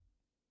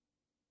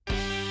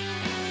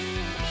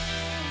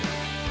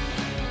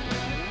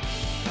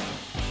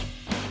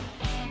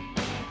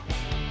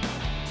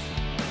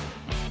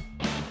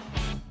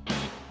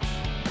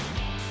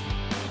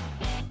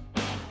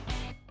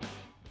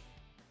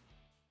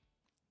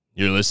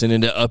You're listening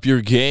to Up Your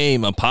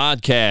Game, a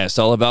podcast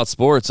all about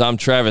sports. I'm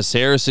Travis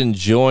Harrison,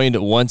 joined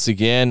once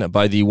again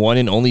by the one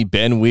and only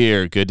Ben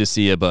Weir. Good to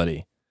see you,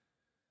 buddy.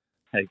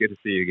 Hey, good to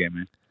see you again,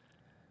 man.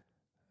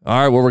 All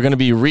right, well, we're going to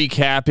be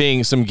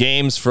recapping some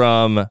games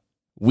from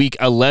Week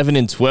 11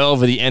 and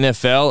 12 of the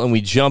NFL, and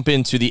we jump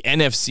into the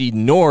NFC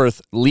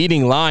North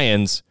leading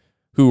Lions,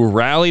 who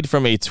rallied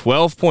from a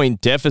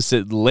 12-point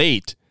deficit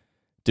late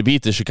to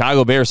beat the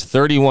Chicago Bears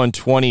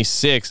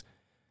 31-26.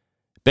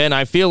 Ben,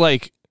 I feel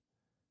like,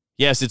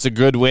 yes, it's a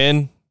good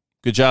win.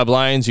 Good job,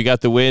 Lions. You got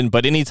the win.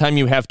 But anytime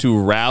you have to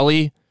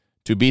rally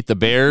to beat the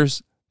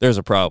Bears, there's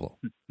a problem.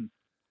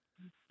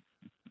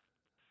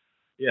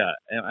 Yeah,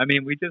 I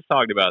mean, we just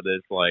talked about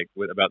this,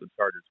 about the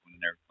Chargers winning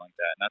and everything like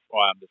that, and that's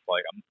why I'm just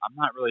like, I'm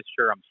not really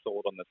sure I'm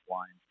sold on this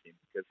Lions team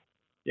because,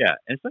 yeah,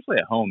 and especially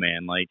at home,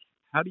 man. Like,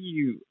 how do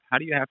you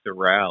have to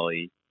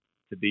rally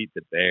to beat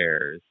the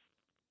Bears?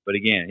 But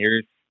again,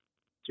 here's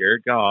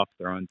Jared Goff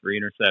throwing 3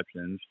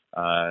 interceptions.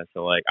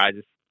 So like,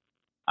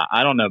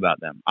 I don't know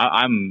about them.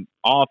 I'm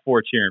all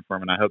for cheering for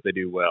them, and I hope they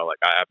do well. Like,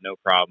 I have no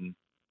problem.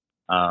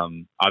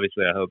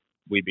 Obviously, I hope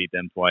we beat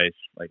them twice.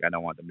 Like, I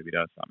don't want them to beat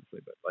us, obviously,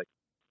 but like,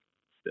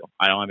 still,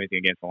 I don't have anything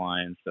against the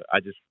Lions. So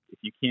if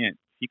you can't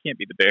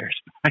beat the Bears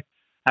by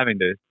having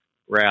to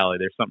rally,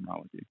 there's something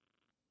wrong with you.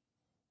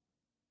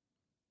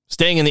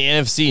 Staying in the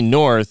NFC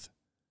North,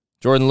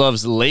 Jordan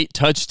Love's late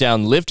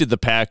touchdown lifted the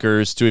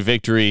Packers to a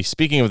victory.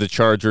 Speaking of the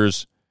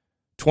Chargers,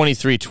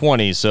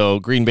 23-20. So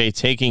Green Bay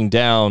taking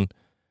down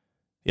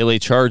the LA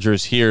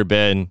Chargers here,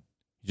 Ben.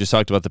 You just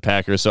talked about the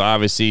Packers. So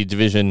obviously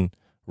division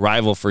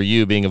rival for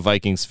you being a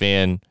Vikings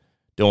fan.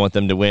 Don't want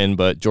them to win,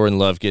 but Jordan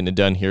Love getting it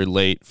done here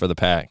late for the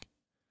Pack.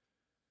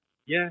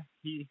 Yeah,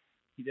 he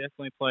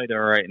definitely played all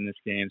right in this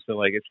game. So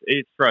like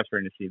it's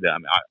frustrating to see that. I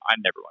mean, I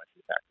never want to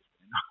see the Packers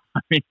win.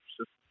 I mean,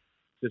 it's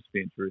just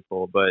being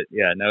truthful. But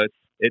yeah, no,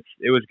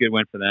 it was a good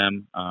win for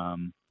them.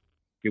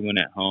 Good win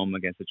at home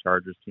against the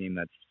Chargers team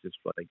that's just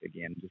like,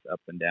 again, just up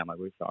and down like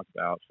we've talked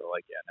about. So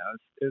like, yeah, no,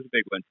 it was a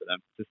big win for them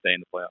to stay in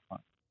the playoff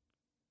hunt.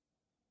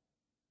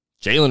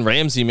 Jalen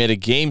Ramsey made a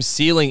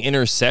game-sealing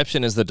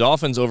interception as the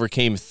Dolphins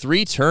overcame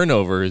 3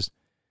 turnovers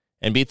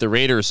and beat the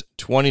Raiders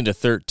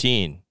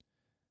 20-13.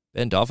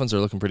 Ben, Dolphins are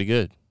looking pretty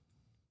good.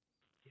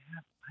 Yeah,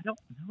 I don't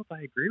know if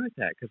I agree with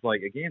that because,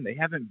 like, again, they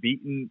haven't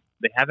beaten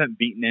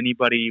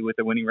anybody with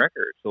a winning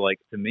record. So, like,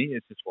 to me,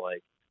 it's just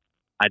like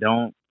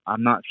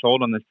I'm not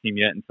sold on this team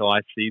yet until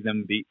I see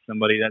them beat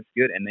somebody that's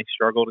good. And they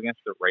struggled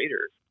against the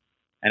Raiders,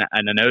 and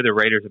I know the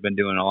Raiders have been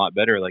doing a lot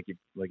better, like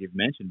you've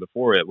mentioned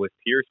before, with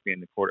Pierce being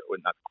not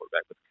the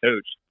quarterback, but the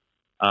coach.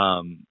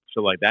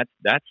 So like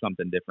that's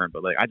something different.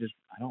 But like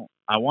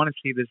I want to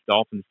see this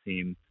Dolphins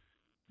team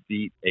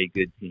beat a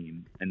good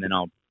team, and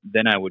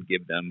then I would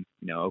give them,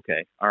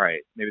 okay, all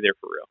right, maybe they're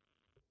for real.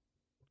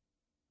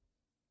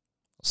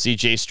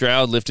 C.J.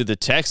 Stroud lifted the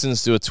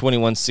Texans to a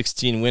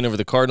 21-16 win over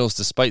the Cardinals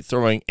despite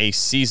throwing a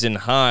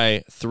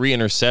season-high 3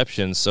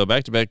 interceptions. So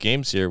back-to-back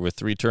games here with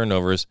 3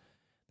 turnovers.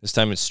 This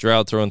time it's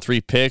Stroud throwing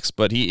 3 picks,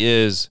 but he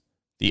is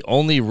the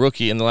only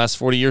rookie in the last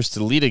 40 years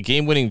to lead a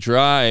game-winning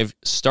drive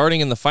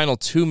starting in the final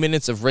 2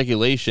 minutes of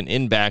regulation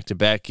in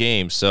back-to-back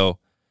games. So,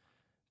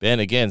 Ben,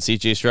 again,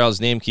 C.J. Stroud's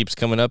name keeps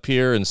coming up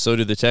here, and so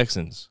do the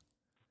Texans.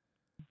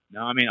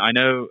 No, I mean, I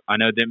know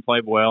didn't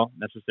play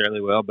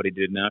necessarily well, but he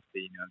did enough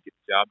to, get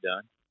the job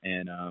done.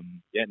 And,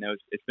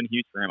 it's been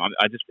huge for him.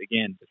 I just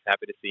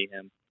happy to see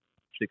him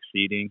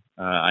succeeding.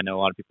 I know a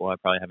lot of people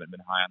probably haven't been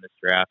high on this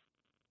draft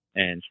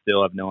and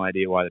still have no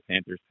idea why the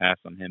Panthers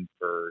passed on him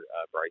for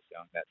Bryce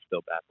Young. That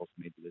still baffles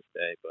me to this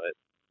day. But,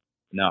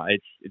 no,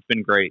 it's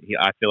been great.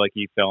 I feel like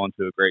he fell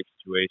into a great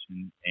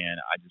situation, and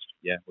I just,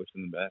 wish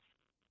him the best.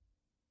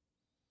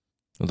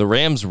 The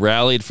Rams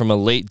rallied from a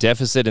late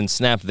deficit and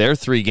snapped their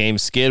 3-game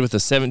skid with a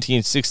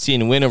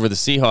 17-16 win over the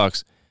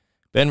Seahawks.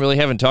 Ben, really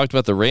haven't talked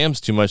about the Rams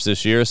too much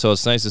this year, so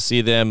it's nice to see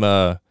them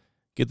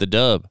get the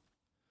dub.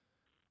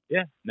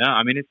 Yeah, no,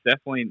 I mean, it's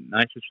definitely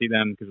nice to see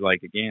them because,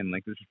 like, again,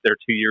 like, this is their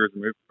 2 years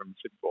removed from the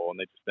Super Bowl, and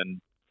they've just been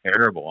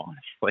terrible,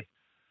 honestly.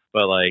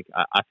 But, like,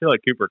 I feel like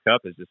Cooper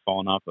Kupp has just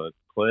fallen off a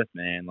cliff,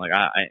 man. Like,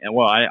 I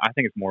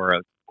think it's more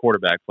a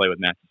quarterback play with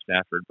Matthew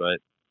Stafford, but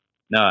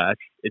no,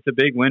 it's a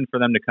big win for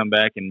them to come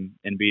back and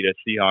beat a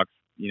Seahawks,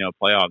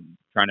 playoff,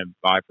 trying to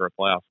vie for a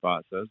playoff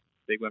spot. So it's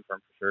a big win for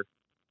them for sure.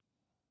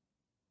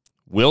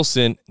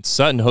 Wilson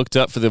Sutton hooked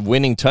up for the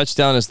winning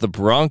touchdown as the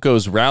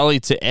Broncos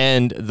rallied to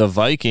end the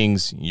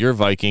Vikings, your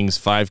Vikings,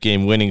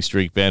 5-game winning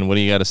streak. Ben, what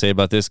do you got to say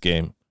about this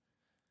game?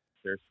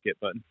 There's a skip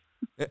button.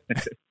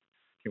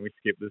 Can we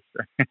skip this?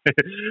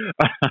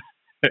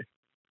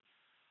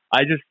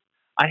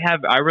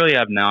 I really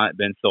have not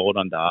been sold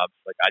on Dobbs.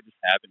 Like, I just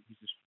haven't. He's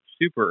just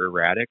super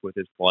erratic with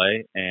his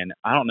play, and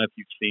I don't know if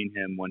you've seen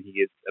him when he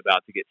is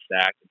about to get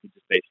sacked and he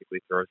just basically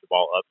throws the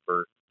ball up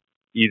for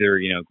either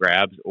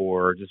grabs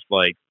or just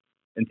like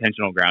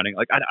intentional grounding.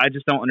 Like, I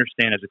just don't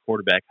understand as a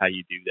quarterback how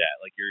you do that.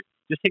 Like,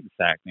 just take the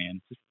sack, man.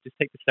 Just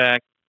take the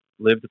sack,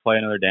 live to play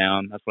another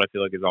down. That's what I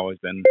feel like has always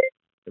been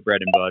the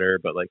bread and butter.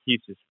 But like,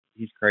 he's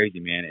crazy,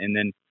 man. And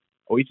then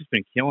we've just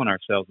been killing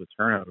ourselves with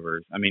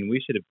turnovers. I mean,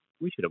 we should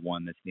have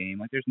won this game.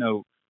 Like, there's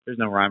no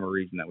rhyme or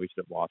reason that we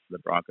should have lost to the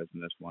Broncos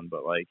in this one.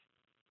 But like,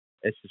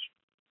 it's just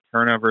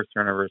turnovers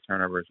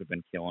have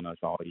been killing us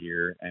all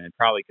year, and it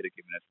probably could have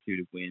given us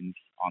 2 wins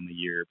on the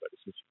year. But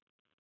it's just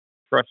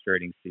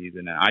frustrating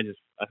season. And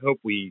I hope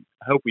we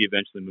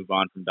eventually move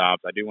on from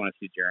Dobbs. I do want to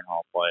see Jaren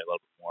Hall play a little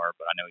bit more,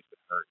 but I know he's been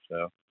hurt,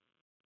 so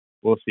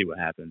we'll see what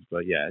happens.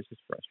 But yeah, it's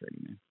just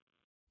frustrating, man.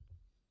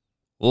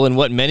 Well, in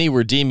what many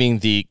were deeming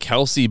the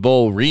Kelsey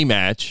Bowl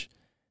rematch,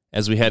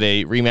 as we had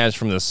a rematch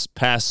from this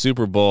past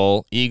Super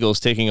Bowl, Eagles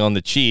taking on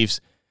the Chiefs,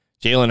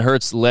 Jalen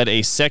Hurts led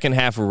a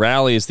second-half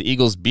rally as the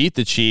Eagles beat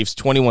the Chiefs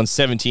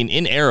 21-17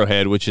 in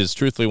Arrowhead, which is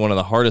truthfully one of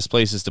the hardest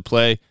places to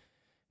play.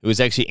 It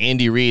was actually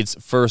Andy Reid's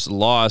first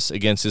loss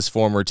against his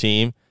former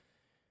team.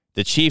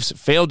 The Chiefs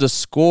failed to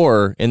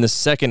score in the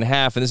second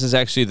half, and this is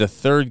actually the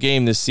third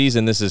game this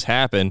season this has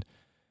happened.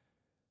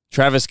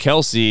 Travis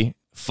Kelce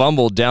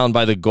fumbled down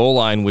by the goal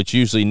line, which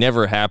usually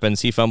never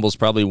happens. He fumbles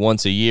probably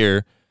once a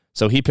year,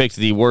 so he picked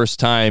the worst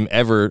time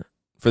ever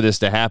for this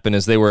to happen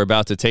as they were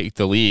about to take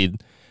the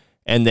lead.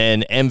 And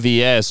then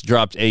MVS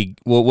dropped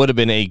what would have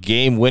been a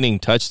game-winning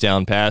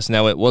touchdown pass.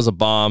 Now, it was a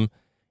bomb.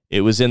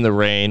 It was in the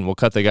rain. We'll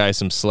cut the guy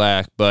some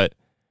slack, but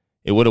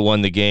it would have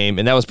won the game.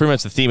 And that was pretty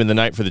much the theme of the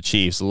night for the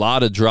Chiefs. A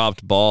lot of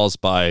dropped balls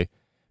by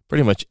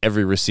pretty much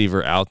every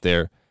receiver out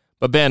there.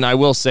 But, Ben, I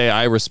will say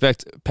I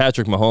respect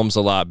Patrick Mahomes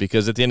a lot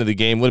because at the end of the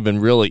game it would have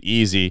been really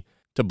easy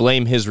to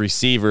blame his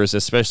receivers,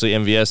 especially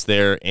MVS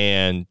there,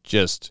 and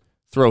just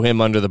throw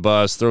him under the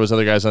bus, throw his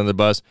other guys under the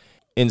bus.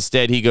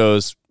 Instead, he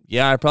goes,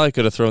 yeah, I probably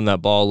could have thrown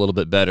that ball a little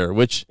bit better,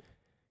 which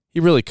he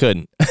really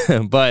couldn't.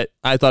 But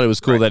I thought it was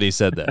cool that he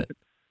said that.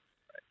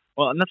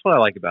 Well, and that's what I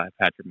like about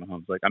Patrick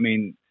Mahomes. Like, I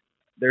mean,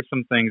 there's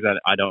some things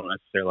that I don't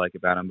necessarily like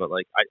about him, but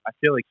like, I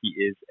feel like he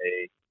is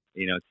a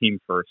team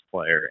first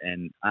player,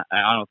 and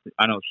I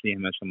don't see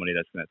him as somebody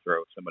that's going to throw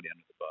somebody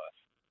under the bus.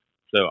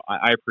 So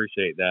I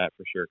appreciate that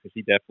for sure because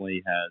he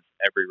definitely has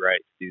every right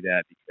to do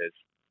that because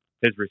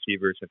his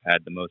receivers have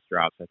had the most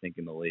drops I think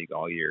in the league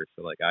all year.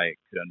 So like I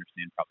could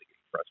understand probably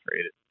getting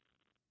frustrated.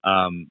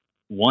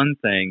 One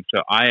thing,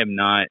 so I am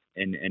not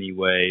in any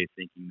way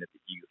thinking that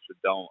the Eagles, so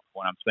don't,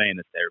 when I'm saying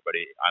this to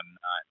everybody, I'm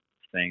not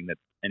saying that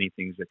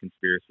anything's a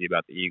conspiracy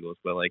about the Eagles,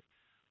 but like,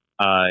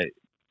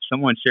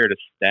 someone shared a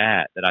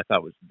stat that I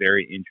thought was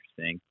very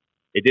interesting.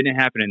 It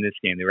didn't happen in this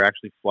game. They were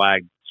actually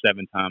flagged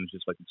 7 times,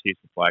 just like the Chiefs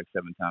were flagged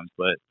 7 times,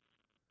 but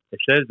it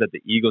says that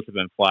the Eagles have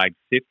been flagged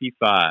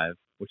 55,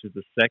 which is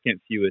the second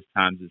fewest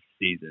times this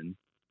season.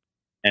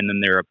 And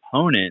then their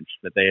opponents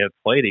that they have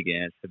played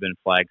against have been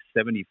flagged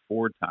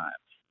 74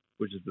 times,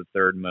 which is the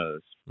third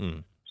most.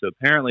 So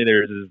apparently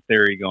there's this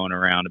theory going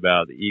around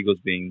about the Eagles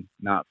being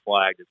not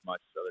flagged as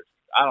much as others.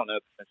 I don't know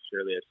if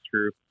necessarily that's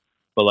true,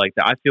 but like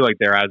I feel like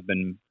there has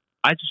been.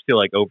 I just feel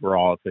like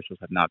overall officials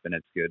have not been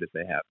as good as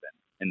they have been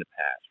in the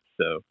past.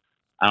 So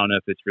I don't know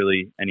if it's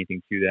really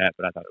anything to that,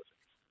 but I thought it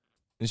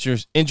was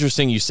It's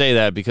interesting you say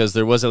that because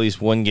there was at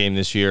least one game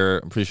this year.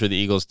 I'm pretty sure the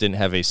Eagles didn't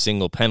have a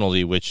single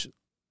penalty, which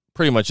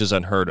pretty much is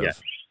unheard of.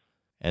 Yes.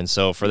 And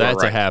so for that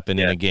to happen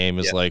in a game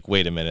is like,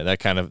 wait a minute,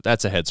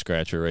 that's a head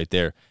scratcher right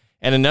there.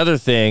 And another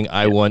thing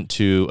I want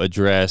to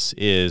address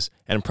is,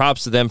 and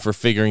props to them for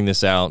figuring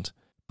this out,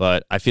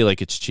 but I feel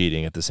like it's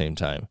cheating at the same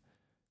time.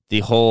 The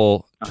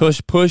whole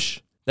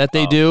push that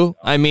they do,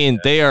 I mean,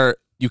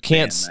 you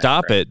can't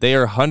stop it. They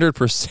are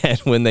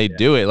 100% when they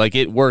do it. Like,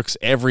 it works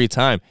every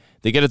time.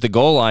 They get at the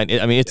goal line.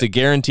 It's a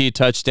guaranteed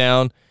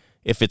touchdown.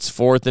 If it's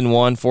 4th and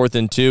 1, 4th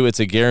and 2, it's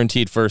a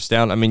guaranteed first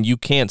down. I mean, you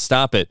can't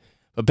stop it.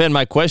 But, Ben,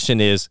 my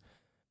question is,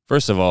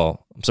 first of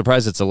all, I'm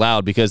surprised it's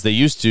allowed because they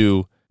used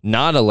to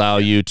not allow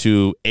you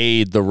to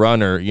aid the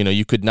runner.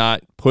 You could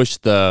not push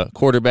the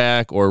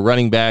quarterback or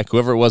running back,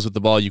 whoever it was with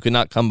the ball. You could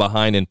not come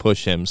behind and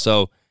push him.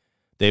 So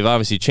they've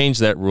obviously changed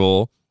that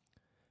rule.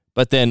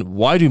 But then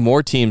why do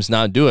more teams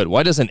not do it?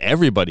 Why doesn't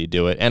everybody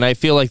do it? And I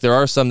feel like there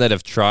are some that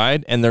have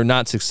tried and they're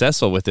not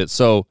successful with it.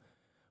 So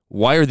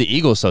why are the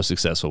Eagles so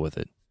successful with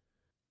it?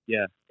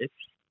 Yeah, it's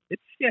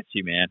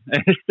sketchy, man.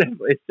 It's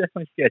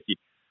definitely sketchy.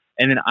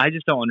 And then I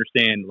just don't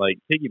understand, like,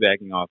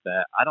 piggybacking off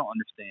that, I don't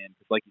understand,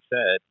 because like you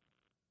said,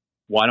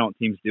 why don't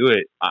teams do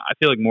it? I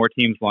feel like more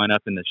teams line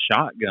up in the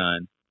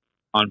shotgun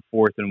on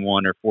 4th and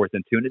 1 or 4th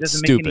and 2, and it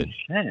doesn't make any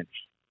sense.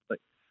 Like,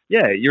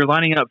 yeah, you're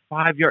lining up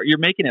 5 yards. You're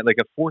making it like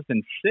a 4th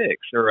and 6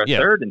 or a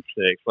 3rd and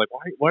 6. Like,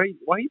 why are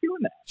you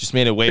doing that? Just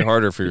made it way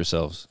harder for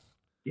yourselves.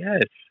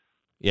 Yes.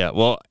 Yeah,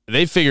 well,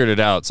 they figured it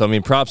out. So, I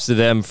mean, props to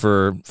them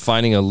for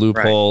finding a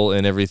loophole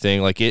and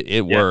everything. Like,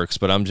 it works,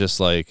 but I'm just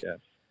like,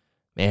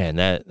 man,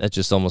 that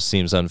just almost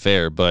seems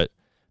unfair. But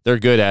they're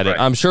good at it.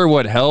 I'm sure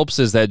what helps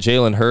is that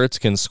Jalen Hurts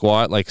can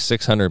squat like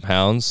 600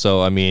 pounds.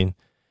 So, I mean,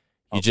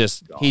 he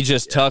just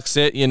tucks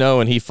it,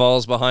 and he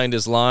falls behind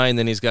his line.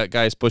 Then he's got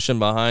guys pushing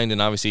behind,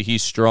 and obviously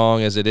he's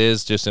strong as it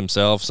is, just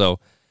himself. So,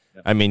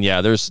 I mean,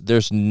 yeah,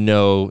 there's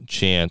no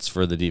chance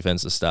for the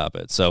defense to stop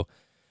it. So,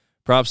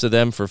 props to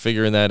them for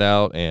figuring that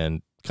out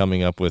and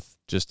coming up with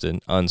just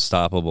an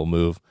unstoppable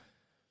move.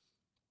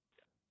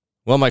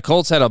 Well, my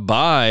Colts had a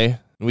bye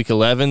in Week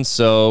 11.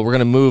 So we're going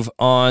to move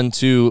on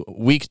to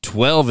Week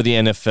 12 of the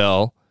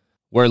NFL,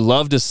 where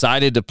Love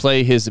decided to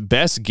play his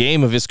best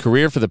game of his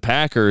career for the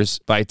Packers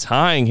by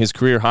tying his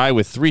career high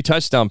with 3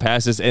 touchdown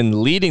passes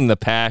and leading the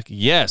Pack,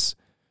 yes,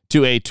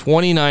 to a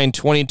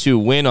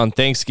 29-22 win on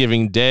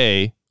Thanksgiving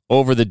Day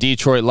over the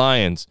Detroit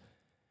Lions.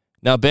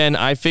 Now, Ben,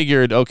 I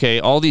figured, okay,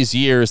 all these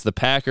years, the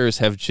Packers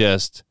have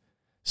just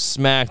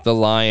smacked the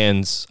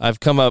Lions. I've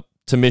come up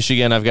to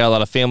Michigan. I've got a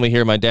lot of family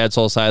here. My dad's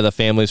whole side of the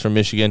family is from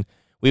Michigan.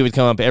 We would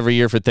come up every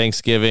year for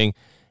Thanksgiving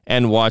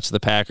and watch the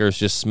Packers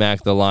just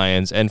smack the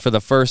Lions. And for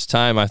the first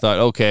time, I thought,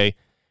 okay,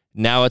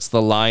 now it's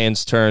the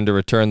Lions' turn to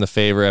return the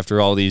favor after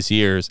all these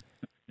years.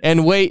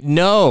 And wait,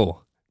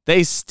 no,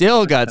 they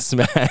still got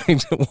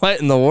smacked.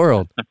 What in the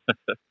world?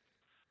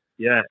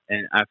 Yeah,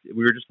 and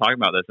we were just talking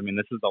about this. I mean,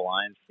 this is the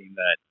Lions team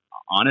that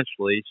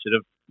honestly should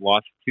have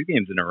lost 2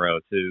 games in a row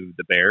to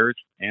the Bears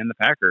and the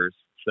Packers.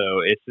 So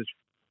it's just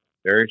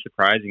very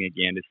surprising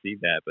again to see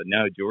that. But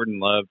no, Jordan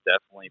Love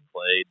definitely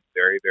played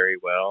very, very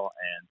well,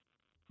 and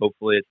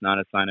hopefully it's not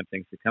a sign of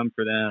things to come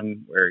for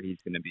them where he's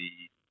going to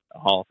be a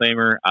Hall of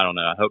Famer. I don't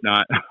know. I hope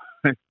not,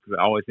 because it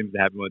always seems to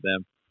happen with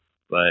them.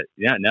 But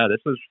yeah, no, this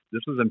was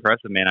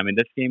impressive, man. I mean,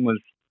 this game was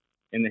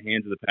in the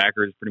hands of the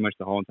Packers pretty much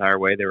the whole entire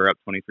way. They were up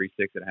 23-6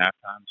 at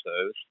halftime, so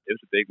it was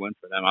a big win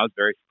for them. I was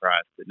very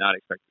surprised. Did not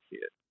expect to see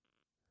it.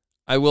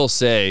 I will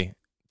say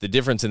the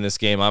difference in this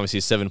game,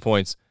 obviously 7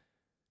 points.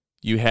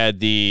 You had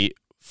the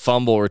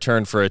fumble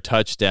return for a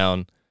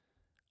touchdown.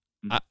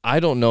 I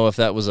don't know if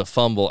that was a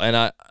fumble,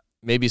 and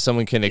maybe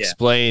someone can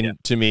explain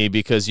to me,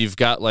 because you've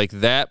got like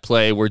that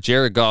play where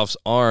Jared Goff's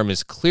arm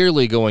is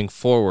clearly going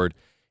forward.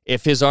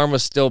 If his arm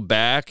was still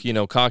back,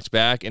 cocked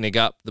back, and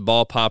the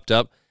ball popped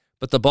up,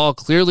 but the ball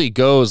clearly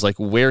goes like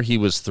where he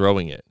was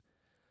throwing it.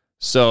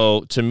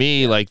 So to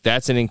me, like,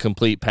 that's an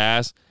incomplete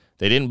pass.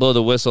 They didn't blow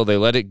the whistle. They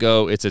let it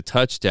go. It's a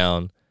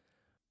touchdown.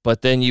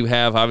 But then you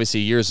have, obviously,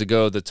 years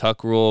ago, the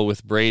tuck rule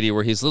with Brady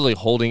where he's literally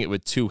holding it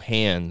with 2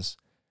 hands,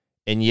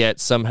 and yet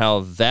somehow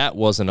that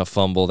wasn't a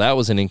fumble. That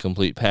was an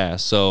incomplete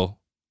pass. So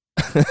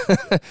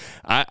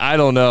I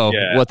don't know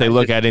what they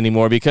look at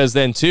anymore, because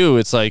then, too,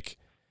 it's like,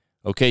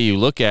 okay, you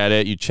look at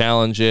it, you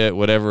challenge it,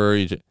 whatever,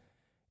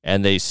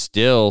 and they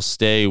still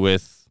stay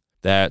with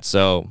that.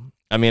 So,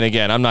 I mean,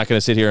 again, I'm not going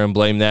to sit here and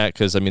blame that,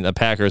 because, I mean, the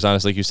Packers,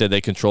 honestly, like you said,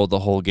 they controlled the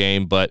whole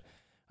game, but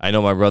I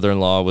know my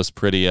brother-in-law was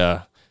pretty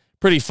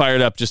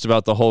fired up just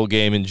about the whole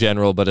game in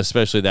general, but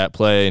especially that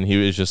play, and he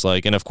was just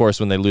like, and of course,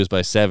 when they lose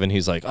by 7,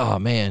 he's like, oh,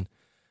 man,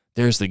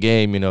 there's the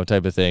game,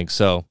 type of thing.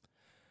 So,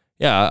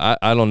 yeah,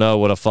 I don't know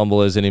what a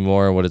fumble is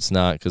anymore and what it's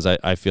not, because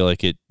I feel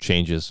like it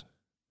changes.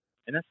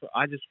 And that's what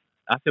I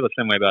feel the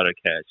same way about a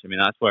catch. I mean,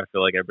 that's why I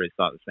feel like everybody's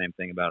thought the same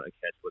thing about a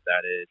catch, what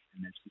that is.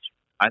 And it's just,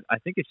 I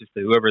think it's just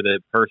that whoever the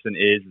person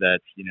is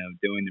that's,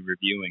 doing the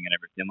reviewing and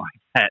everything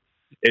like that,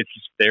 it's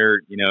just their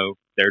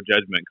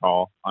judgment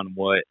call on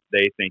what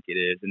they think it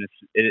is. And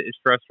it's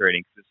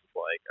frustrating, because it's just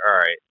like, all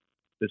right,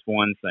 this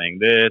one's saying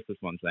this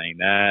one's saying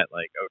that.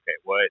 Like, okay,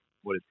 what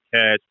is the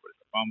catch? What is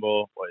the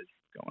fumble? What is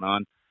going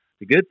on?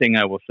 The good thing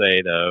I will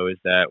say, though, is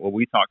that what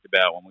we talked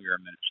about when we were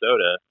in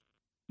Minnesota,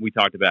 we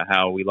talked about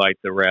how we like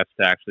the refs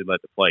to actually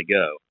let the play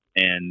go,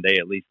 and they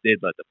at least did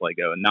let the play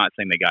go. And not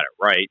saying they got it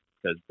right,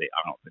 because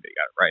I don't think they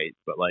got it right,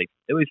 but like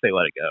at least they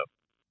let it go.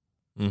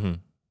 Mm-hmm.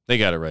 They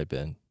got it right,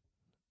 Ben.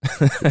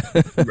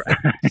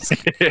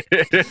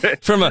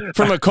 From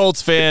a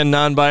Colts fan,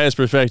 non-biased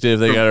perspective,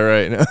 they got it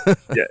right.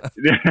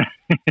 Yeah.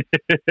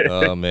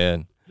 Oh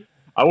man.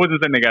 I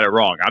wasn't saying they got it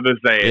wrong. I'm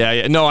just saying.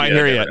 Yeah. No, I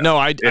hear you. No,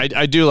 I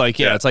do like,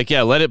 it's like,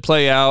 let it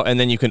play out, and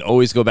then you can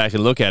always go back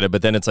and look at it.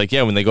 But then it's like,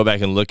 when they go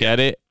back and look at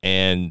it,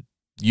 and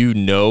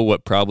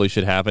what probably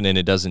should happen, and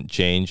it doesn't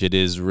change, it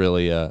is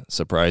really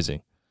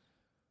surprising.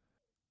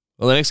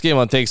 Well, the next game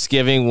on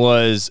Thanksgiving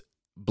was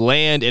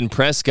Bland and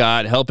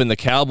Prescott helping the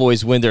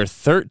Cowboys win their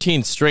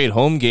 13th straight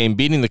home game,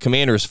 beating the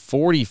Commanders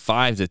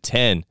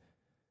 45-10.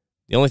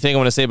 The only thing I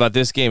want to say about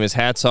this game is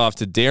hats off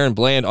to Darren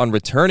Bland on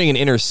returning an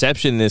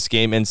interception in this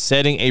game and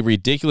setting a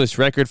ridiculous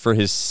record for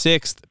his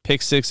 6th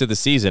pick 6 of the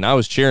season. I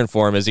was cheering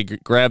for him as he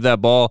grabbed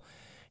that ball,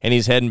 and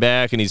he's heading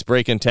back, and he's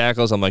breaking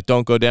tackles. I'm like,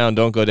 don't go down,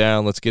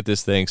 let's get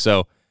this thing.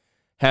 So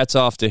hats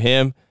off to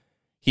him.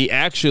 He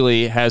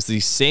actually has the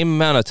same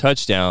amount of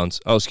touchdowns.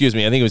 Oh, excuse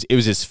me, I think it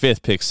was his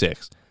 5th pick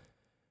 6.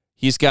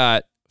 He's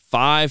got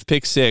 5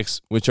 pick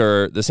 6, which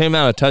are the same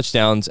amount of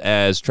touchdowns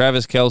as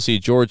Travis Kelce,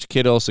 George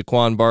Kittle,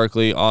 Saquon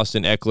Barkley,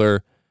 Austin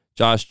Eckler,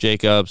 Josh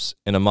Jacobs,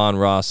 and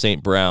Amon-Ra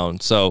St. Brown.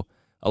 So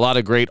a lot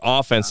of great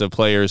offensive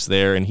players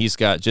there, and he's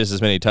got just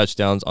as many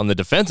touchdowns on the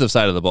defensive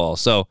side of the ball.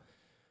 So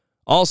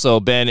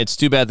also, Ben, it's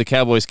too bad the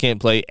Cowboys can't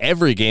play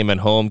every game at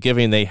home,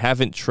 given they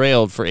haven't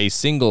trailed for a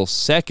single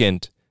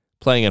second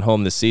playing at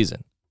home this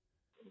season.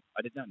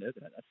 I did not know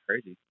that. That's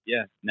crazy.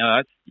 Yeah. No,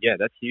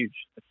 that's huge.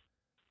 That's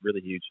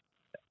really huge.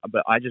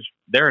 But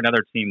they're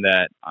another team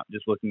that,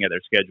 just looking at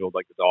their schedule,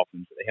 like the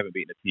Dolphins, they haven't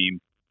beaten a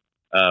team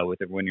with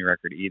a winning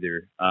record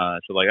either.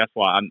 So like that's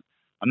why I'm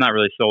not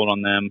really sold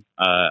on them.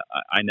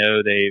 I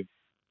know they've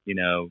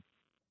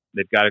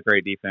got a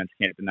great defense,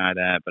 can't deny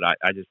that, but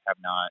I just have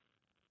not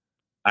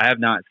I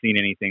have not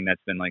seen anything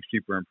that's been like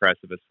super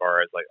impressive as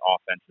far as like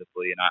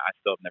offensively, and I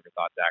still have never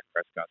thought Dak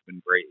Prescott's been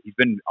great. He's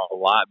been a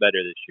lot better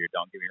this year.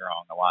 Don't get me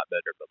wrong, a lot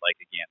better. But like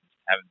again,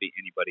 haven't beat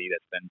anybody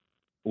that's been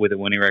with a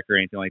winning record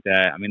or anything like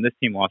that. I mean, this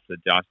team lost to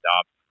Josh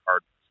Dobbs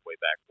Cardinals way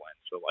back when,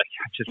 so like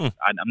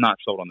I'm not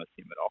sold on this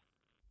team at all.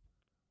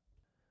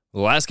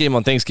 The last game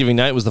on Thanksgiving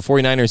night was the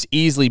 49ers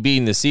easily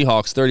beating the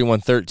Seahawks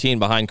 31-13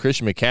 behind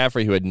Christian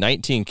McCaffrey, who had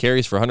 19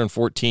 carries for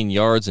 114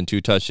 yards and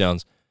 2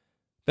 touchdowns.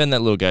 Ben,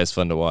 that little guy's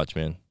fun to watch,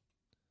 man.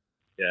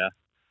 Yeah,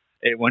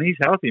 when he's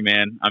healthy,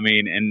 man. I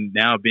mean, and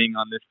now being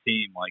on this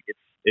team, like it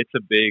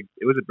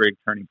was a big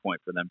turning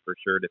point for them for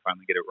sure to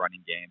finally get a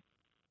running game.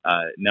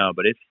 No,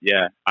 but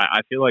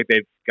I feel like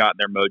they've got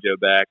their mojo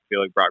back. I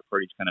feel like Brock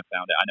Purdy's kind of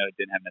found it. I know it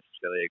didn't have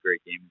necessarily a great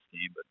game this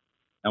game, but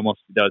it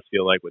almost does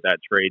feel like with that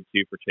trade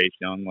too for Chase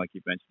Young, like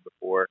you mentioned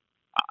before,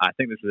 I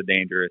think this is a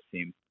dangerous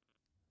team.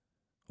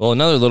 Well,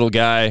 another little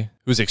guy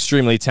who's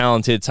extremely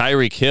talented,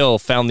 Tyreek Hill,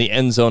 found the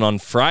end zone on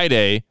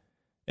Friday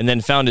and then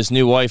found his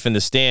new wife in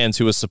the stands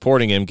who was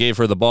supporting him, gave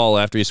her the ball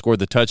after he scored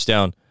the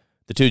touchdown.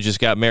 The two just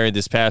got married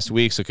this past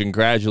week, so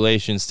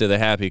congratulations to the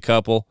happy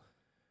couple.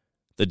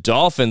 The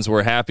Dolphins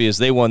were happy as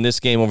they won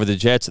this game over the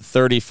Jets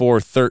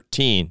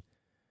 34-13.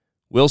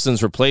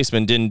 Wilson's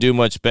replacement didn't do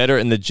much better,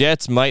 and the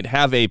Jets might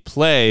have a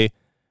play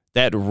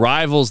that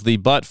rivals the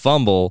butt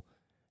fumble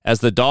as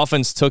the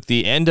Dolphins took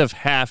the end of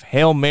half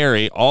Hail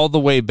Mary all the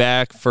way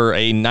back for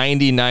a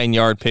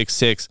 99-yard pick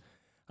six.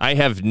 I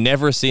have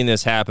never seen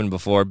this happen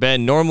before.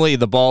 Ben, normally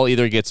the ball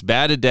either gets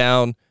batted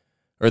down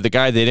or the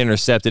guy that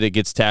intercepted it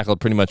gets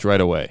tackled pretty much right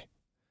away.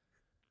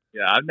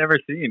 Yeah, I've never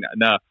seen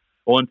no.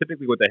 Well, and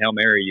typically with the Hail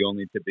Mary, you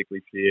only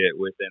typically see it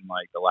within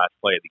like the last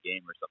play of the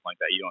game or something like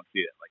that. You don't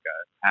see it like a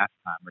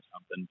halftime or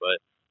something. But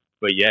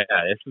yeah,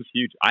 this was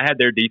huge. I had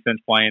their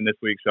defense playing this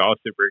week, so I was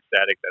super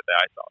ecstatic that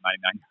I saw a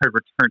 99-yard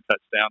return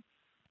touchdown.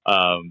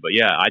 But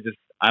yeah,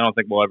 I don't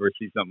think we'll ever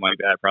see something like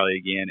that probably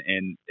again.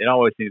 And it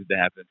always seems to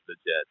happen to the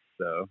Jets.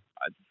 So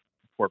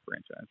poor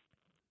franchise.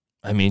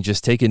 I mean,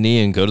 just take a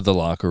knee and go to the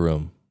locker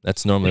room.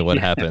 That's normally what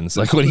happens.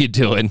 Like, what are you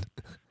doing?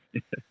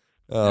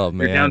 Oh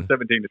man, you're down 17-6.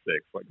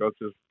 Like, let's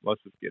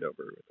just get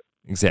over it with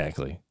it.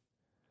 Exactly.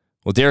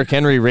 Well, Derrick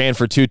Henry ran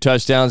for 2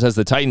 touchdowns as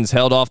the Titans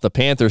held off the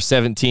Panthers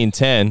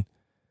 17-10.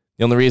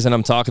 The only reason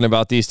I'm talking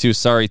about these two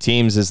sorry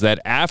teams is that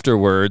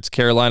afterwards,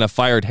 Carolina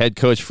fired head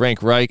coach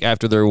Frank Reich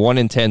after their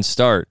 1-10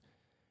 start.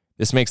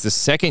 This makes the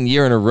second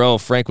year in a row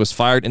Frank was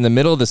fired in the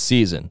middle of the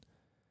season.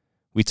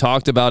 We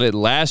talked about it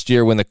last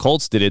year when the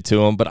Colts did it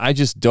to him, but I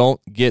just don't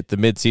get the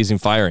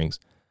midseason firings.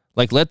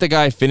 Like, let the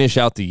guy finish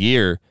out the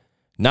year.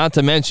 Not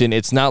to mention,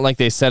 it's not like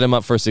they set him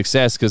up for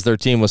success because their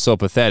team was so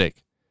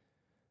pathetic.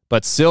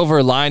 But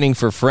silver lining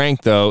for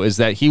Frank, though, is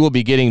that he will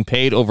be getting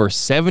paid over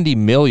 $70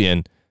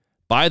 million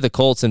by the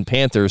Colts and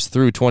Panthers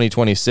through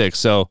 2026.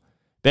 So,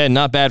 Ben,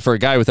 not bad for a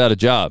guy without a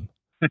job.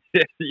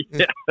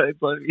 Yeah,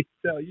 let me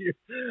tell you.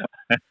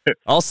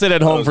 I'll sit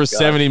at home for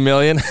 $70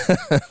 million.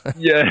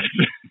 Yes.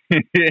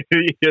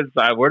 Yes.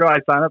 Where do I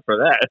sign up for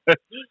that?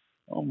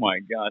 Oh my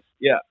gosh.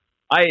 Yeah.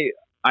 I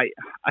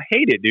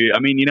hate it, dude. I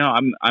mean,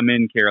 I'm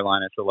in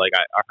Carolina, so like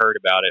I heard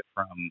about it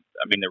from.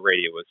 I mean, the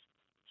radio was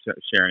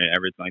sharing it,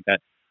 everything like that.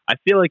 I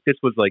feel like this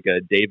was like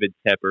a David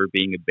Tepper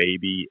being a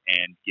baby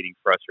and getting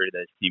frustrated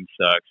that his team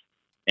sucks,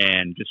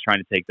 and just trying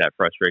to take that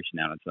frustration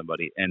out on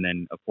somebody. And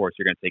then, of course,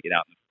 you're going to take it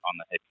out on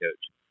the head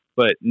coach.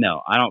 But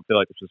no, I don't feel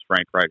like this was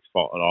Frank Reich's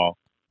fault at all.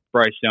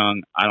 Bryce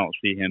Young, I don't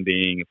see him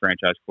being a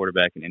franchise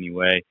quarterback in any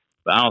way.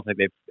 But I don't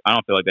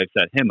feel like they've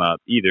set him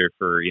up either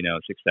for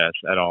success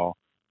at all.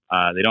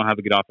 They don't have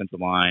a good offensive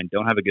line,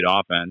 don't have a good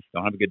offense,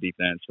 don't have a good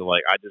defense. So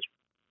like,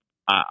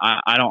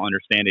 I don't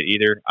understand it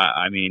either.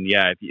 I mean,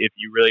 yeah, if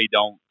you really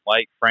don't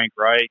like Frank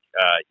Reich,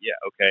 yeah,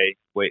 okay,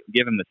 wait,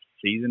 give him the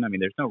season. I mean,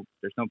 there's no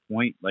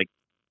point. Like,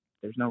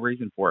 there's no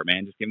reason for it,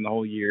 man. Just give him the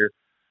whole year,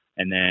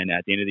 and then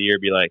at the end of the year,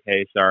 be like,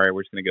 hey, sorry,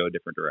 we're just gonna go a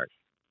different direction.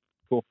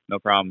 Cool, no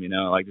problem.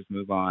 Like, just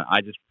move on.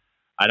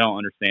 I don't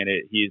understand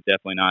it. He is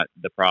definitely not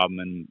the problem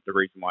and the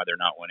reason why they're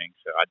not winning.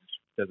 So it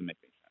doesn't make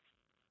any sense.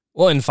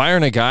 Well, and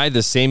firing a guy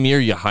the same year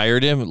you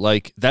hired him,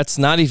 like, that's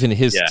not even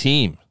his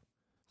team.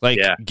 Like,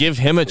 give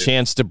him a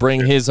chance to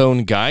bring his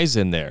own guys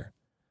in there.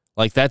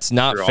 Like, that's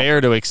not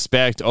fair to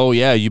expect, oh,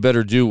 yeah, you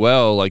better do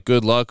well. Like,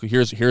 good luck.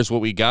 Here's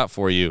what we got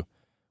for you.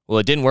 Well,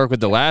 it didn't work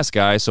with the last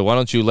guy, so why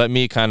don't you let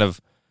me kind of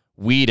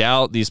weed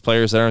out these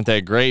players that aren't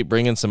that great,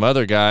 bring in some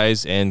other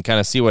guys, and kind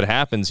of see what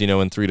happens,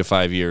 in 3 to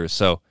 5 years.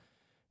 So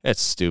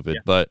it's stupid.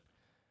 Yeah. But,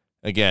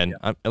 again,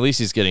 at least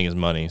he's getting his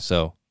money,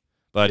 so.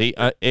 But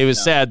it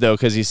was sad, though,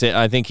 because he said,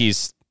 I think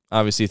he's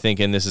obviously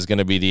thinking this is going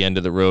to be the end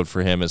of the road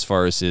for him as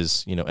far as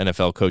his,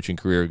 NFL coaching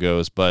career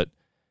goes. But,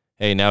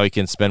 hey, now he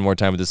can spend more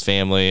time with his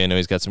family. I know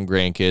he's got some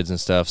grandkids and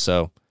stuff,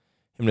 so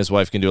him and his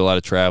wife can do a lot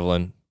of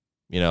traveling.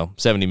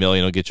 $70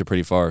 million will get you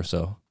pretty far,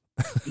 so.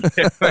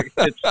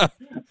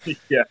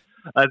 Yeah,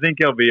 I think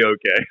he'll be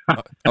okay.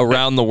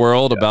 Around the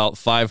world about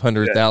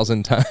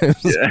 500,000 times.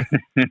 Yeah.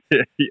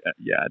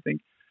 Yeah, I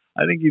think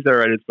he's all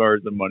right as far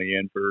as the money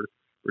in for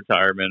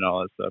retirement and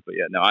all that stuff. But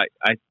yeah, no,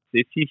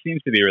 he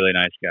seems to be a really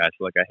nice guy.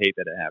 So like, I hate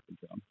that it happened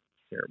to him.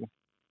 It's terrible.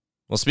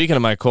 Well, speaking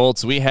of my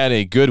Colts, we had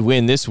a good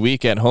win this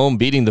week at home,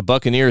 beating the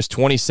Buccaneers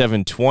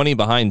 27-20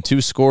 behind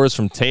 2 scores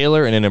from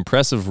Taylor and an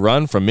impressive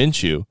run from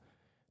Minshew.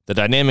 The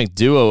dynamic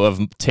duo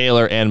of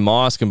Taylor and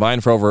Moss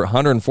combined for over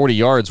 140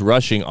 yards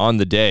rushing on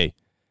the day.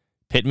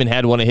 Pittman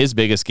had one of his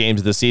biggest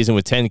games of the season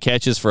with 10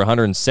 catches for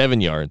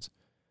 107 yards.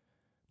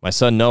 My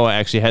son Noah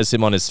actually has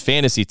him on his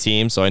fantasy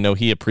team, so I know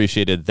he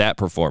appreciated that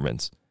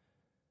performance.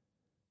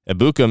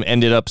 Ebukam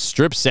ended up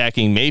strip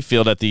sacking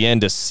Mayfield at the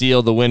end to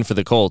seal the win for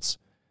the Colts.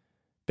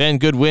 Ben,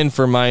 good win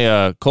for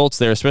my Colts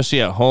there,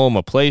 especially at home,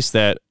 a place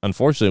that,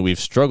 unfortunately, we've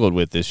struggled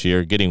with this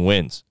year, getting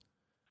wins.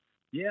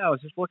 Yeah, I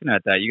was just looking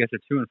at that. You guys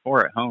are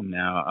 2-4 at home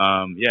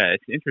now. Yeah,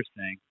 it's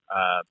interesting.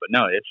 But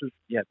no, it's just,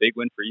 big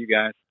win for you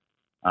guys.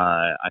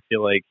 I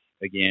feel like,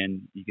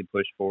 again, you can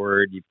push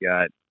forward. You've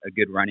got a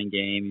good running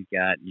game. You've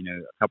got,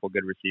 a couple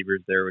good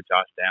receivers there with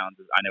Josh Downs.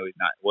 I know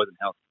wasn't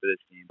healthy for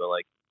this team, but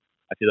like,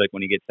 I feel like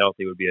when he gets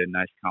healthy, it would be a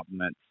nice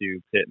compliment to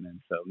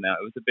Pittman. So no,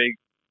 it was a big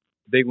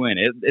win.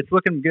 It's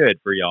looking good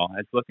for y'all.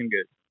 It's looking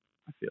good,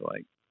 I feel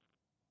like.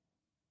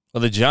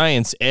 Well, the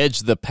Giants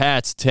edged the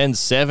Pats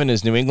 10-7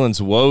 as New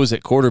England's woes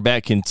at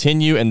quarterback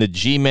continue, and the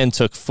G-men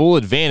took full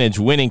advantage,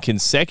 winning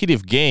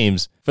consecutive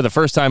games for the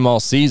first time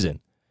all season.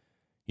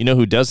 You know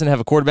who doesn't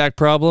have a quarterback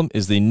problem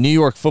is the New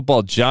York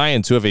Football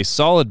Giants, who have a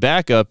solid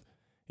backup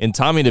in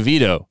Tommy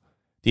DeVito,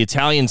 the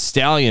Italian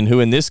stallion, who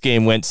in this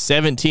game went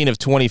 17 of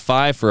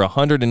 25 for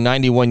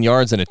 191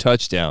 yards and a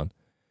touchdown.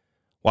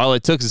 While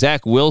it took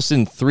Zach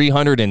Wilson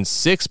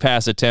 306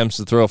 pass attempts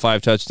to throw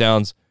 5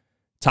 touchdowns,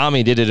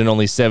 Tommy did it in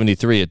only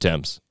 73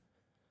 attempts.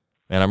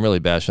 Man, I'm really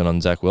bashing on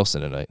Zach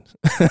Wilson tonight.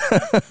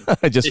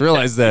 I just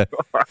realized that.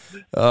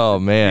 Oh,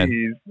 man.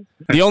 Jeez.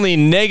 The only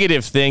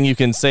negative thing you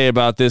can say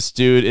about this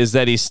dude is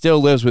that he still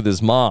lives with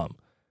his mom.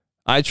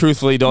 I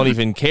truthfully don't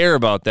even care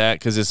about that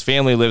because his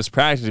family lives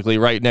practically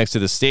right next to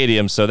the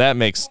stadium, so that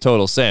makes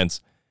total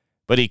sense.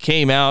 But he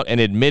came out and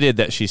admitted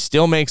that she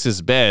still makes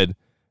his bed,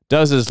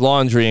 does his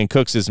laundry, and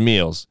cooks his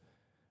meals.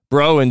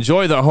 Bro,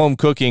 enjoy the home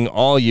cooking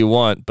all you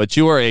want, but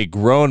you are a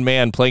grown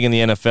man playing in the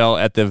NFL.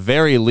 At the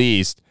very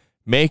least,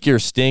 make your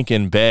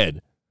stinking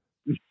bed.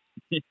 I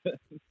was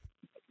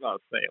about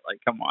to say, like,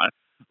 come on.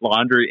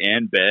 Laundry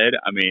and bed?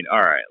 I mean,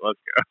 all right, let's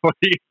go. What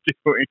are you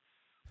doing?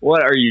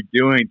 What are you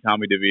doing,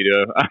 Tommy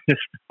DeVito? I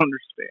just don't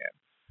understand.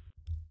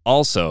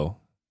 Also,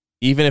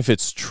 even if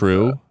it's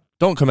true,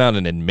 don't come out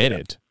and admit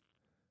it.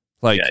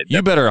 Like,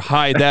 you better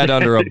hide that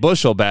under a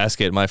bushel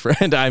basket, my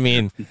friend. I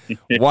mean,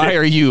 why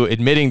are you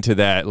admitting to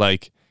that?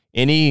 Like,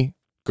 any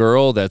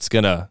girl that's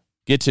going to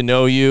get to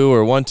know you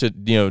or want to,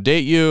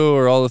 date you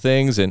or all the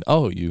things, and,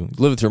 you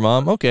live with your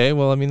mom? Okay,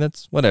 well, I mean,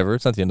 that's whatever.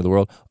 It's not the end of the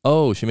world.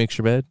 Oh, she makes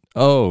your bed?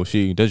 Oh,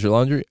 she does your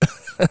laundry?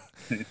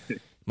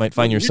 Might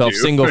find yourself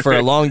single for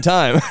a long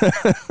time.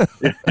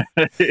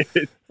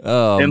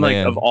 Oh, and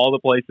man. Of all the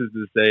places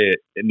to say it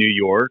in New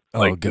York,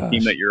 the gosh.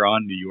 team that you're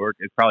on, New York,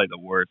 is probably the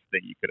worst thing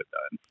you could have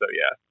done. So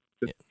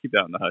just keep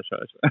that in the hush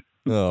hush.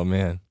 Oh,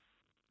 man.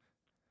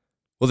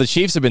 Well, the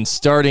Chiefs have been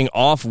starting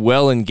off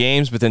well in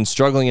games, but then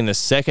struggling in the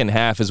second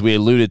half, as we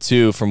alluded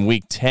to from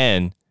Week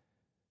 10.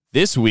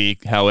 This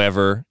week,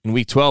 however, in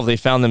Week 12, they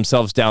found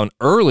themselves down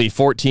early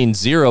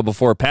 14-0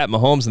 before Pat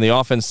Mahomes and the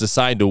offense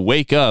decided to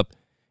wake up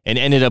and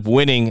ended up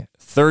winning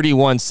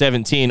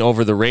 31-17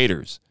 over the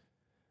Raiders.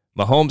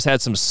 Mahomes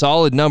had some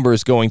solid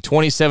numbers, going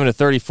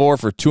 27-34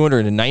 for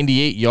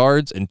 298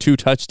 yards and 2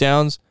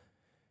 touchdowns.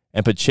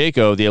 And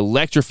Pacheco, the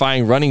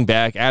electrifying running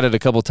back, added a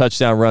couple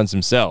touchdown runs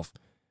himself.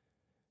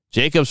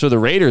 Jacobs for the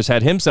Raiders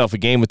had himself a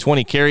game with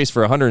 20 carries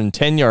for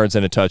 110 yards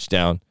and a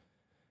touchdown.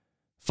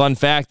 Fun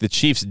fact, the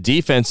Chiefs'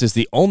 defense is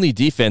the only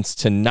defense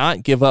to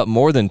not give up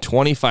more than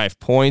 25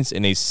 points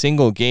in a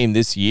single game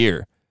this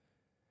year.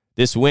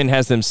 This win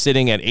has them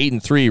sitting at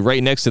 8-3,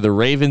 right next to the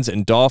Ravens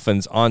and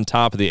Dolphins on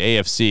top of the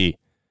AFC.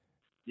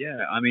 Yeah,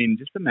 I mean,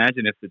 just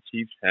imagine if the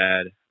Chiefs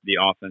had the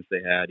offense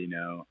they had,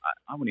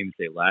 I wouldn't even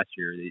say last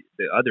year.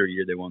 The other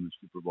year they won the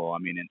Super Bowl. I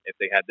mean, and if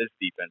they had this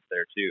defense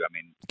there too, I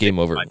mean, game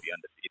over. Might be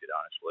undefeated,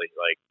 honestly.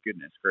 Like,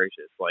 goodness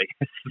gracious. Like,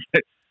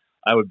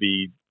 that would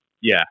be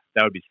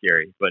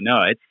scary. But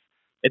no,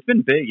 it's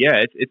been big.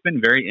 Yeah, it's been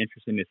very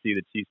interesting to see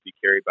the Chiefs be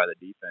carried by the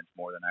defense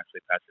more than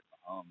actually Patrick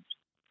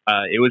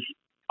Mahomes. It was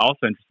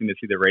also interesting to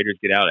see the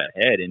Raiders get out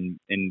ahead and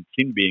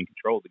seem to be in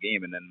control of the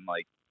game, and then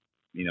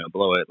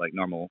blow it like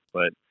normal.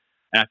 And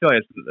I feel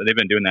like they've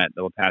been doing that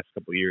the past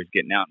couple of years,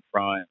 getting out in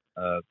front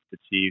of the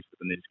Chiefs,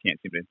 but then they just can't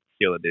seem to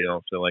seal the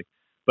deal. So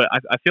but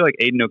I feel like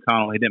Aiden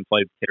O'Connell, he didn't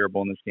play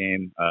terrible in this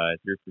game.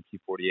 Threw for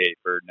 248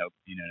 for no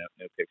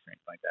picks or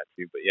anything like that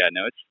too. But yeah,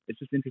 no, it's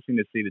just interesting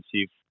to see the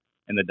Chiefs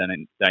and the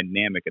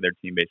dynamic of their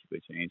team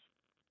basically change.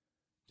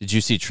 Did you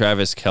see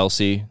Travis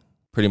Kelce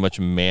pretty much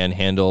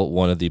manhandle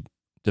one of the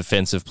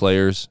defensive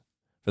players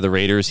for the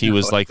Raiders? He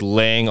was like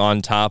laying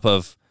on top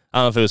of, I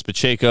don't know if it was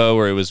Pacheco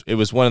or it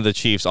was one of the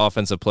Chiefs'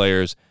 offensive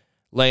players,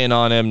 laying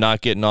on him,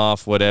 not getting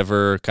off,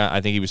 whatever.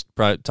 I think he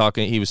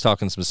was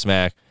talking some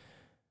smack.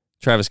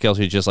 Travis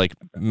Kelce just like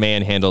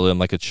manhandled him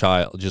like a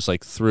child, just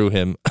like threw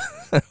him.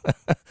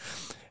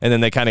 And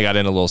then they kind of got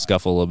in a little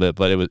scuffle a little bit,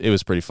 but it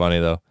was pretty funny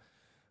though.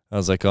 I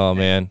was like, oh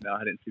man. No,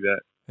 I didn't see that.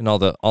 And all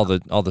the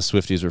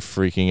Swifties were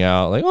freaking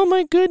out, like, oh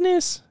my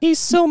goodness, he's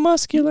so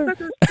muscular.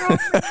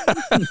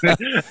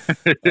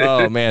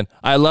 Oh man,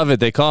 I love it.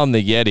 They call him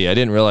the Yeti. I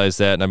didn't realize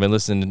that, and I've been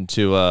listening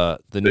to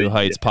the New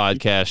Heights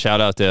podcast.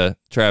 Shout out to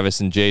Travis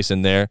and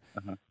Jason there.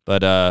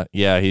 But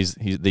yeah, he's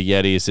the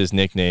Yeti is his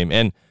nickname.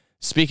 And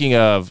speaking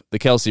of the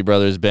Kelce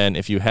brothers, Ben,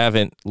 if you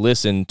haven't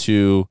listened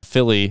to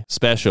Philly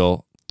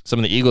Special, some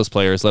of the Eagles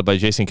players led by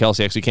Jason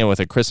Kelce actually came with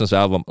a Christmas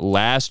album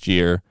last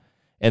year.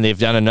 And they've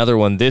done another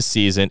one this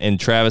season, and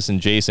Travis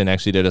and Jason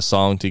actually did a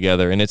song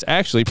together, and it's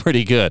actually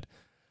pretty good.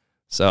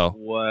 So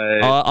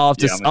I'll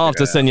have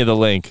to send you the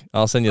link.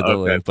 I'll send you the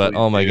link. But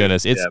oh my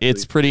goodness,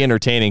 it's pretty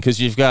entertaining because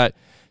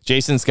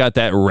Jason's got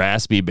that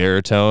raspy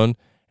baritone,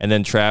 and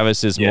then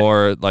Travis is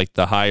more like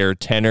the higher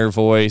tenor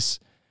voice.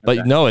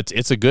 But no,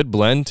 it's a good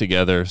blend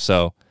together.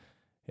 So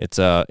it's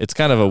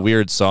kind of a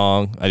weird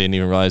song. I didn't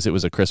even realize it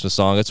was a Christmas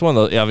song. It's one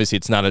of the, obviously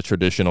it's not a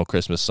traditional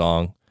Christmas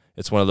song.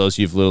 It's one of those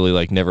you've literally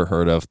like never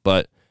heard of,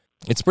 but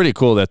it's pretty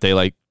cool that they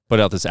like put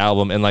out this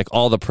album and like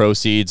all the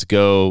proceeds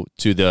go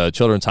to the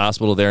Children's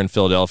Hospital there in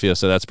Philadelphia.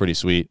 So that's pretty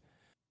sweet.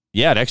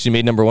 Yeah, it actually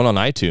made number 1 on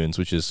iTunes,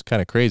 which is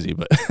kind of crazy,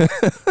 but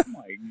oh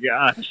my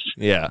gosh.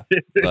 Yeah,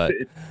 but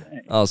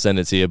I'll send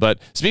it to you. But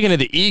speaking of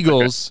the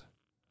Eagles,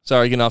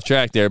 sorry, getting off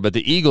track there, but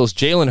the Eagles,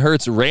 Jalen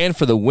Hurts ran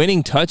for the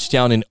winning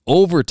touchdown in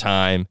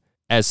overtime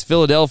as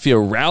Philadelphia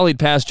rallied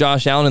past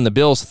Josh Allen and the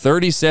Bills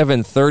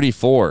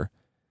 37-34.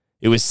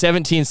 It was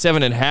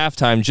 17-7 at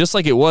halftime, just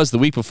like it was the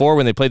week before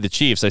when they played the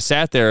Chiefs. I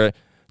sat there,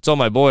 told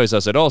my boys, I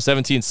said,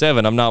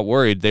 17-7, I'm not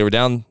worried. They were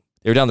down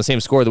the same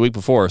score the week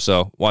before,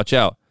 so watch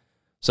out.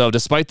 So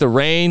despite the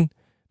rain,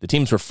 the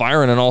teams were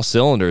firing on all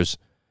cylinders.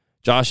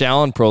 Josh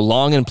Allen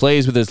prolonging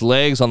plays with his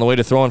legs on the way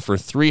to throwing for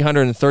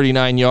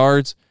 339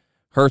 yards.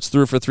 Hurts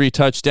threw for 3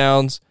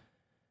 touchdowns.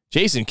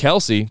 Jason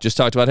Kelce, just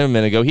talked about him a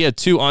minute ago, he had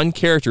 2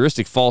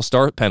 uncharacteristic false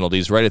start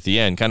penalties right at the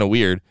end, kind of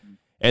weird.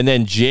 And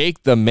then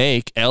Jake the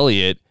Make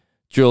Elliott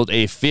drilled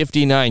a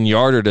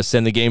 59-yarder to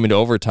send the game into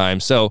overtime.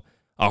 So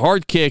a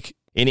hard kick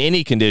in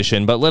any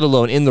condition, but let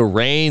alone in the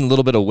rain, a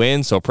little bit of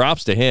wind, so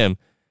props to him.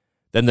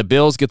 Then the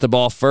Bills get the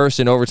ball first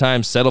in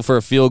overtime, settle for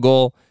a field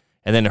goal,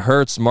 and then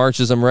Hurts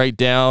marches them right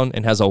down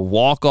and has a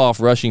walk-off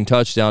rushing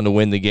touchdown to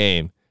win the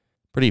game.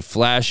 Pretty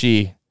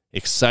flashy,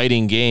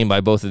 exciting game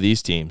by both of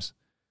these teams.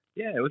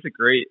 Yeah, it was a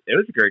great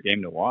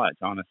game to watch,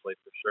 honestly,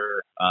 for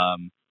sure. A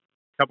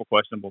couple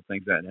questionable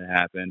things that had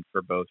happened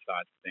for both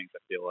sides of things, I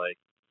feel like.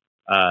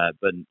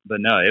 But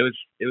no, it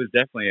was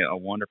definitely a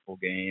wonderful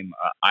game.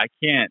 I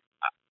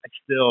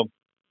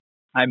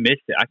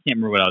missed it. I can't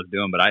remember what I was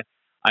doing, but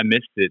I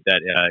missed it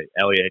that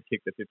Elliott had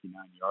kicked the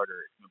 59-yarder.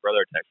 My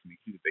brother texted me.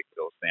 He's a big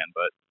Bills fan,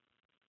 but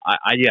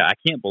I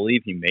can't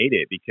believe he made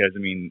it because, I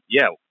mean,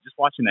 yeah, just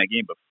watching that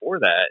game before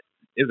that,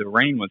 the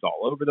rain was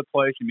all over the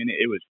place. I mean,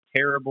 it was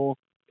terrible.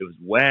 It was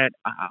wet.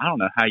 I don't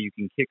know how you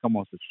can kick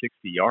almost a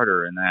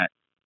 60-yarder in that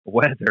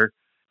weather.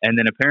 And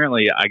then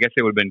apparently, I guess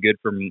it would have been good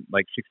from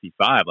like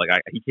 65. Like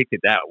he kicked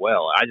it that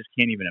well. I just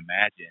can't even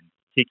imagine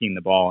kicking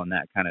the ball in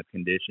that kind of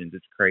conditions.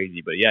 It's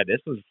crazy. But yeah, this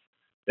was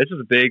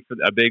a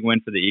big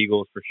win for the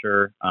Eagles for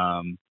sure.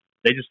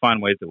 They just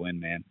find ways to win,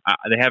 man.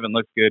 They haven't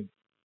looked good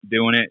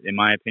doing it, in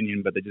my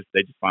opinion, but they just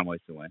find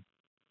ways to win.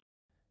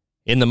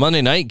 In the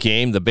Monday night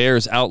game, the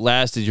Bears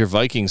outlasted your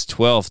Vikings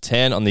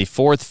 12-10 on the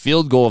 4th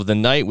field goal of the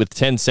night with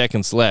 10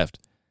 seconds left.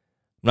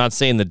 I'm not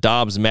saying the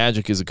Dobbs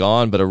magic is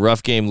gone, but a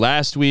rough game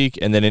last week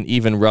and then an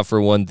even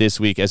rougher one this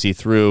week as he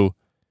threw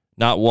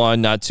not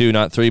 1, not 2,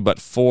 not 3, but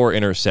 4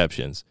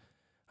 interceptions.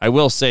 I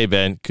will say,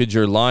 Ben, could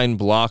your line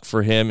block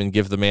for him and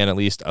give the man at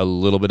least a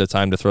little bit of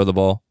time to throw the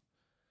ball?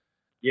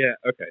 Yeah,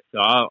 okay.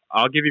 So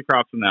I'll give you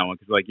props on that one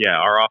because,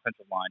 our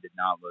offensive line did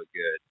not look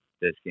good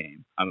this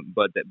game.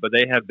 But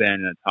they have been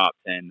in the top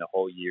 10 the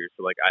whole year.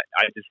 So,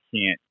 I just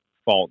can't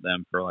fault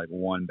them for,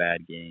 one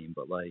bad game.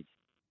 But,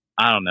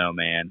 I don't know,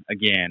 man.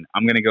 Again,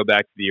 I'm going to go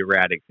back to the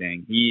erratic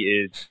thing.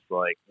 He is,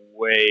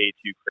 way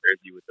too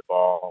crazy with the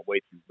ball, way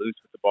too loose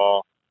with the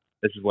ball.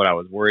 This is what I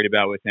was worried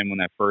about with him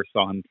when I first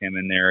saw him come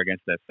in there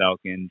against that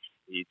Falcons.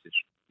 He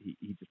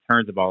just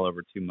turns the ball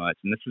over too much.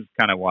 And this is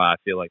kind of why I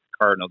feel like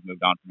the Cardinals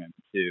moved on from him,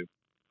 too.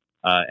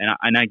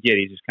 And I get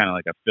he's just kind of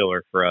like a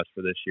filler for us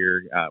for this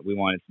year. We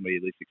wanted somebody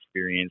at least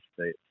experienced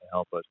to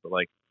help us. But,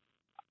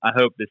 I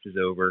hope this is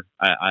over.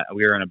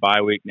 We are in a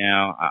bye week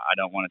now. I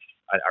don't want to.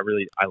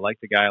 I like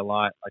the guy a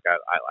lot.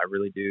 I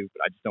really do,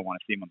 but I just don't want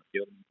to see him on the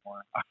field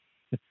anymore.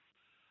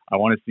 I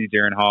want to see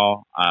Jaren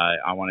Hall.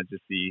 I want to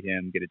just see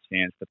him get a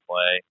chance to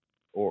play,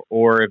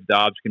 or if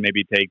Dobbs can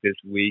maybe take this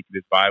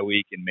bye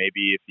week, and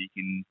maybe if he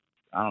can,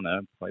 I don't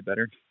know, play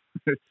better.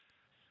 This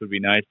would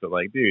be nice. But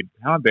dude,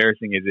 how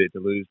embarrassing is it to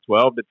lose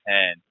 12-10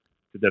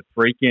 to the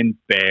freaking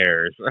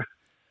Bears?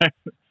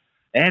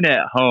 And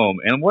at home,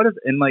 and what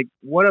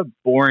a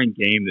boring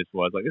game this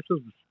was.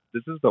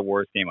 This is the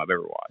worst game I've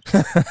ever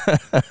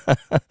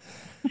watched.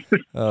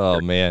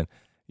 Oh man,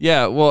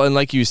 Yeah, well, and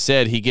like you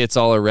said, he gets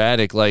all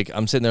erratic. Like,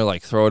 I'm sitting there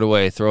like, throw it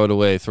away, throw it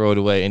away, throw it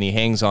away, and he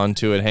hangs on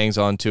to it,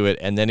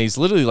 and then he's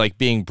literally like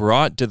being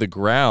brought to the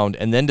ground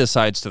and then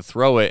decides to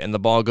throw it, and the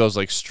ball goes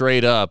like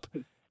straight up,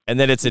 and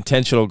then it's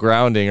intentional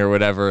grounding or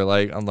whatever.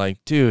 Like, I'm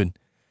like, dude,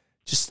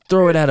 just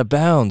throw it out of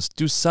bounds.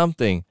 Do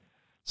something.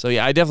 So,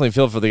 yeah, I definitely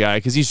feel for the guy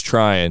because he's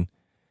trying.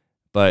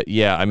 But,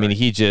 yeah, I mean,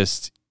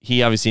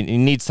 he obviously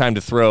needs time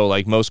to throw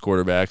like most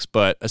quarterbacks,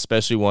 but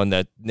especially one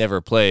that never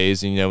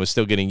plays and, is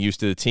still getting used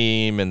to the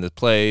team and the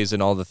plays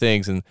and all the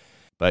things.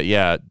 But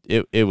yeah,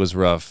 it was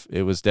rough.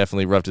 It was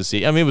definitely rough to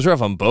see. I mean, it was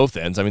rough on both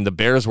ends. I mean, the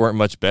Bears weren't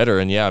much better,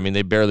 and yeah, I mean,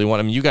 they barely won.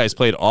 I mean, you guys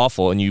played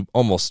awful and you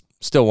almost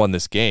still won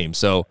this game.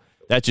 So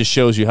that just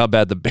shows you how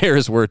bad the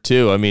Bears were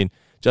too. I mean,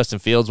 Justin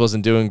Fields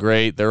wasn't doing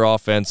great. Their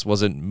offense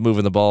wasn't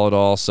moving the ball at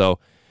all. So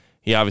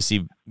he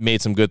obviously made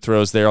some good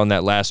throws there on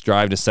that last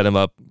drive to set him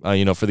up,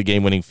 for the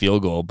game-winning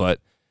field goal. But,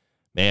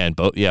 man,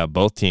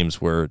 both teams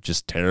were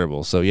just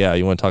terrible. So, yeah,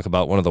 you want to talk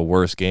about one of the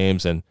worst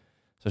games, and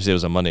especially it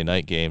was a Monday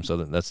night game, so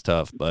that's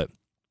tough. But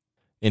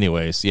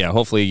anyways, yeah,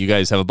 hopefully you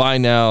guys have a bye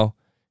now,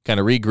 kind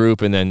of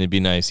regroup, and then it'd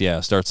be nice,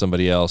 start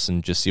somebody else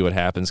and just see what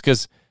happens.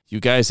 Because you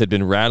guys had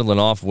been rattling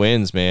off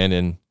wins, man,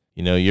 and,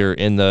 you're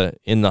in the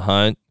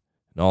hunt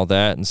and all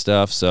that and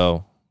stuff,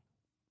 so...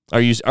 Are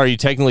you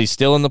technically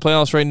still in the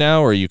playoffs right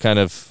now, or are you kind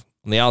of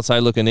on the outside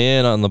looking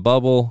in on the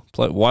bubble,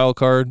 wild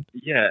card?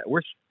 Yeah,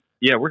 we're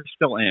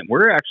still in.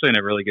 We're actually in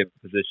a really good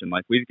position.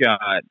 Like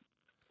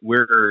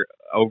we're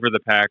over the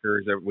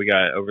Packers, we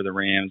got over the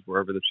Rams, we're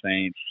over the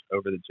Saints,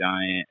 over the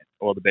Giants,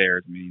 or the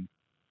Bears. I mean,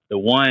 the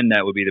one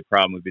that would be the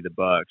problem would be the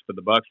Bucks, but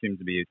the Bucks seem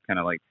to be kind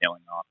of like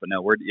tailing off. But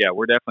no, we're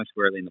definitely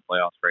squarely in the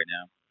playoffs right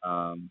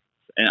now.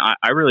 And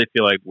I really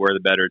feel like we're the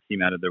better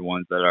team out of the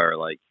ones that are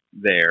like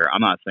there.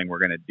 I'm not saying we're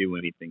going to do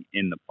anything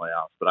in the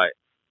playoffs, but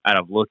out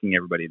of looking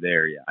everybody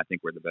there, I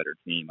think we're the better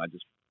team. I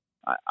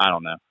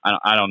don't know.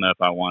 I don't know if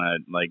I want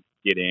to like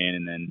get in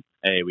and then,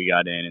 hey, we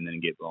got in and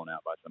then get blown out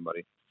by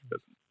somebody.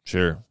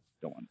 Sure.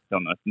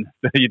 Don't know.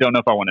 You don't know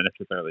if I want to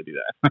necessarily do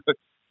that.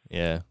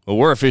 Yeah. Well,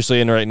 we're officially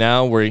in right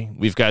now.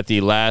 We've got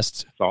the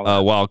last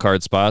wild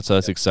card spot, so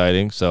that's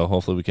exciting. So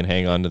hopefully we can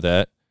hang on to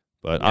that.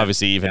 But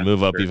obviously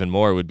move up even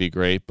more would be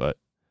great, but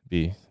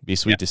be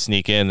sweet to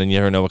sneak in, and you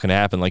never know what can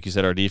happen. Like you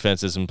said, our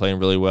defense isn't playing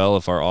really well.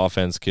 If our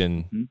offense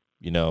can,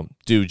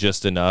 do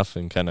just enough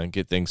and kind of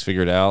get things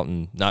figured out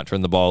and not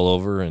turn the ball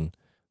over. And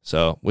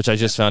so, which I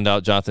just found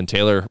out Jonathan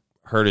Taylor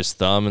hurt his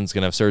thumb and is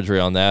going to have surgery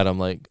on that. I'm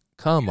like,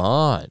 come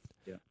on.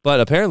 Yeah. But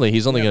apparently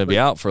he's only going to be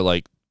out for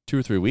like 2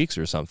 or 3 weeks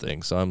or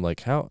something. So I'm like,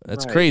 how?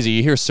 That's crazy.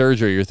 You hear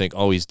surgery, you think,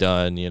 oh, he's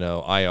done,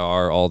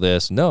 IR, all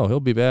this. No, he'll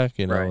be back,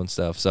 and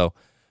stuff. So,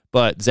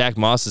 but Zach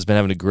Moss has been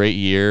having a great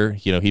year.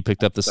 He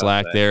picked up the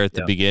slack there at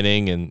the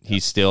beginning, and he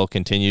still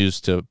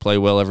continues to play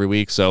well every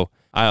week. So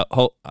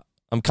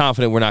I'm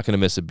confident we're not going to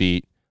miss a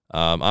beat.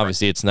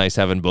 Obviously, it's nice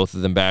having both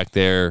of them back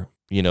there,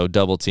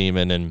 double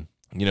teaming, and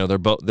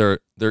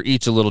they're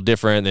each a little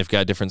different. They've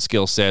got different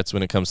skill sets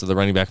when it comes to the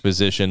running back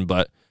position,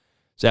 but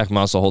Zach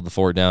Moss will hold the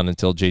fort down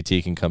until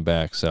JT can come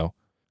back. So,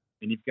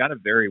 and you've got a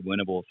very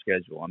winnable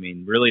schedule. I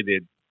mean, really, the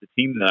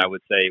team that I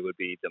would say would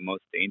be the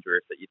most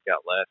dangerous that you've got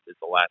left is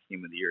the last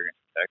game of the year against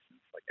the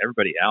Texans. Like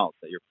everybody else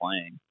that you're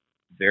playing,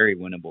 very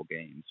winnable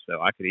games. So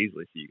I could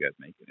easily see you guys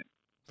making it.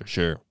 For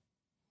sure.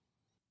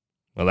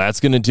 Well, that's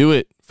going to do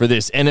it for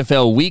this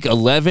NFL Week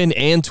 11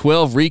 and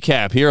 12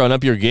 recap here on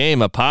Up Your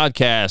Game, a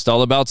podcast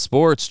all about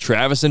sports.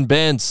 Travis and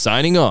Ben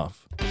signing off.